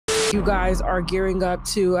You guys are gearing up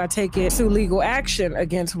to, I take it, sue legal action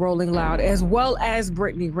against Rolling Loud, as well as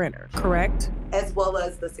Brittany Renner, correct? As well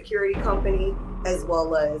as the security company, as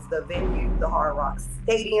well as the venue, the Hard Rock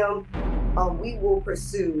Stadium. We will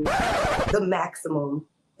pursue the maximum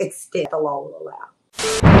extent the law will allow.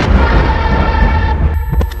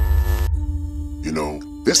 You know,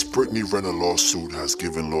 this Brittany Renner lawsuit has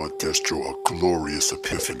given Lord Destro a glorious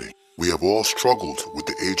epiphany. We have all struggled with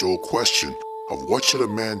the age-old question of what should a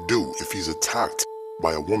man do if he's attacked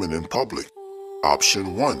by a woman in public.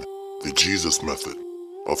 Option 1, the Jesus method,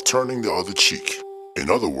 of turning the other cheek. In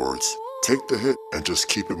other words, take the hit and just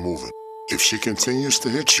keep it moving. If she continues to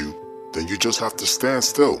hit you, then you just have to stand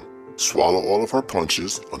still, swallow all of her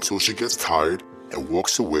punches until she gets tired and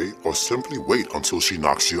walks away, or simply wait until she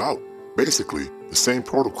knocks you out. Basically, the same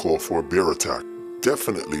protocol for a bear attack.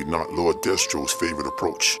 Definitely not Lord Destro's favorite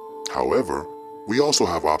approach. However, we also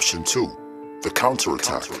have option 2, the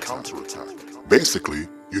counterattack. Basically,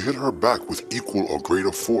 you hit her back with equal or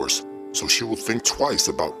greater force, so she will think twice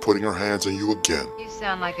about putting her hands on you again. You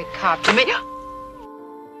sound like a cop to me.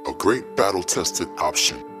 A great battle-tested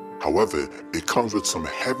option. However, it comes with some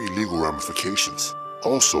heavy legal ramifications.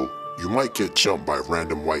 Also, you might get jumped by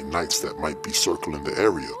random white knights that might be circling the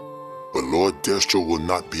area. But Lord Destro will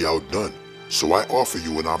not be outdone, so I offer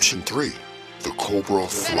you an option 3, the Cobra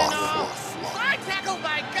Flop. I tackled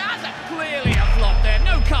by Gaza. Clearly a flop there.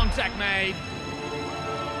 No contact made.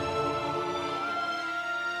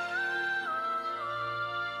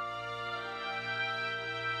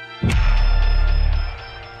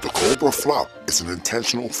 The Cobra Flop is an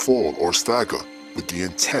intentional fall or stagger with the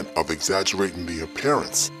intent of exaggerating the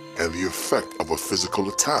appearance and the effect of a physical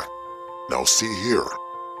attack. Now see here,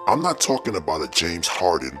 I'm not talking about a James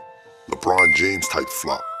Harden, LeBron James type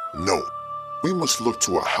flop. No, we must look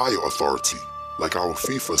to a higher authority, like our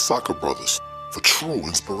FIFA soccer brothers, for true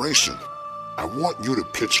inspiration. I want you to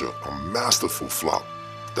picture a masterful flop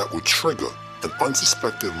that would trigger an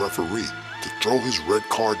unsuspecting referee to throw his red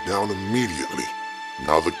card down immediately.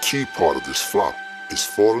 Now the key part of this flop is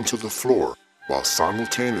falling to the floor while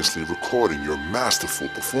simultaneously recording your masterful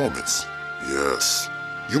performance. Yes,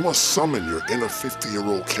 you must summon your inner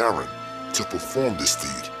 50-year-old Karen to perform this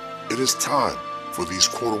deed. It is time for these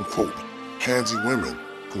quote-unquote handsy women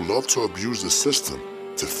who love to abuse the system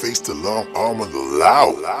to face the long arm of the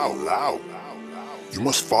law. You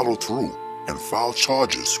must follow through and file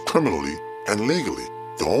charges criminally and legally.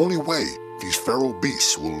 The only way these feral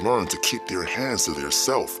beasts will learn to keep their hands to their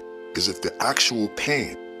self is if the actual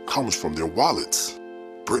pain comes from their wallets.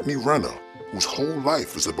 Brittany Renner, whose whole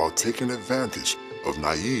life is about taking advantage of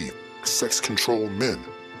naive, sex-controlled men,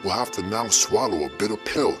 will have to now swallow a bitter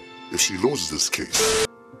pill if she loses this case.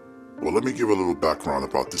 Well, let me give a little background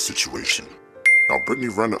about this situation. Now, Brittany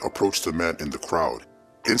Renner approached a man in the crowd,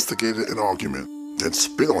 instigated an argument, then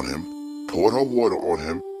spit on him, poured her water on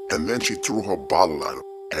him, and then she threw her bottle at him.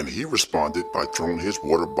 And he responded by throwing his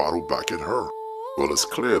water bottle back at her. Well, it's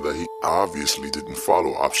clear that he obviously didn't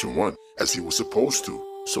follow option 1 as he was supposed to.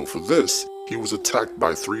 So for this, he was attacked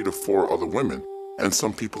by 3 to 4 other women and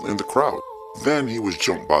some people in the crowd. Then he was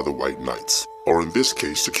jumped by the white knights, or in this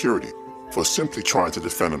case, security, for simply trying to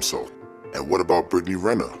defend himself. And what about Brittany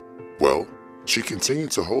Renner? Well, she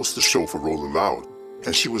continued to host the show for Rolling Loud,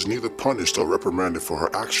 and she was neither punished or reprimanded for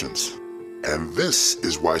her actions. And this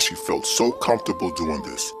is why she felt so comfortable doing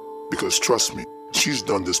this. Because trust me, she's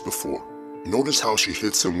done this before. Notice how she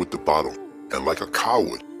hits him with the bottle, and like a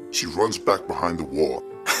coward, she runs back behind the wall.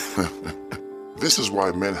 This is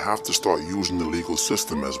why men have to start using the legal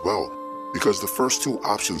system as well, because the first 2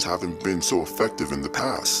 options haven't been so effective in the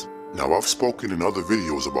past. Now, I've spoken in other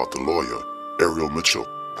videos about the lawyer, Ariel Mitchell.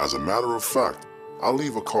 As a matter of fact, I'll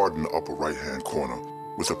leave a card in the upper right-hand corner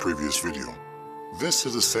with a previous video. This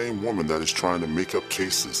is the same woman that is trying to make up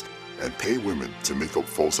cases and pay women to make up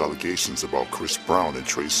false allegations about Chris Brown and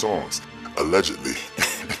Trey Songz, allegedly.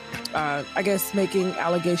 I guess making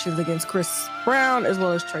allegations against Chris Brown as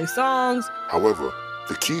well as Trey Songz. However,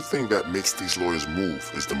 the key thing that makes these lawyers move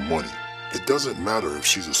is the money. It doesn't matter if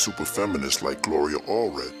she's a super feminist like Gloria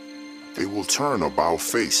Allred. They will turn a bow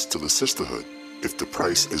face to the sisterhood if the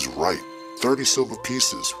price is right. 30 silver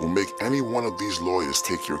pieces will make any one of these lawyers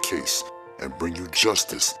take your case and bring you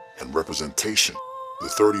justice and representation. The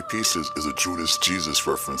 30 pieces is a Judas Jesus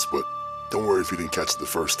reference, but don't worry if you didn't catch it the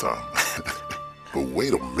first time. But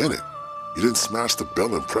wait a minute, you didn't smash the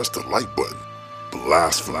bell and press the like button.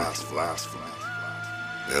 Blasphemy.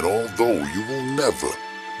 And although you will never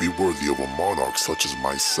be worthy of a monarch such as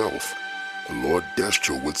myself, Lord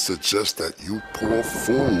Destro would suggest that you poor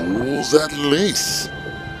fools at least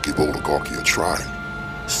give oligarchy a try.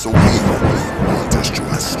 So evil, Lord Destro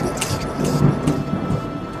has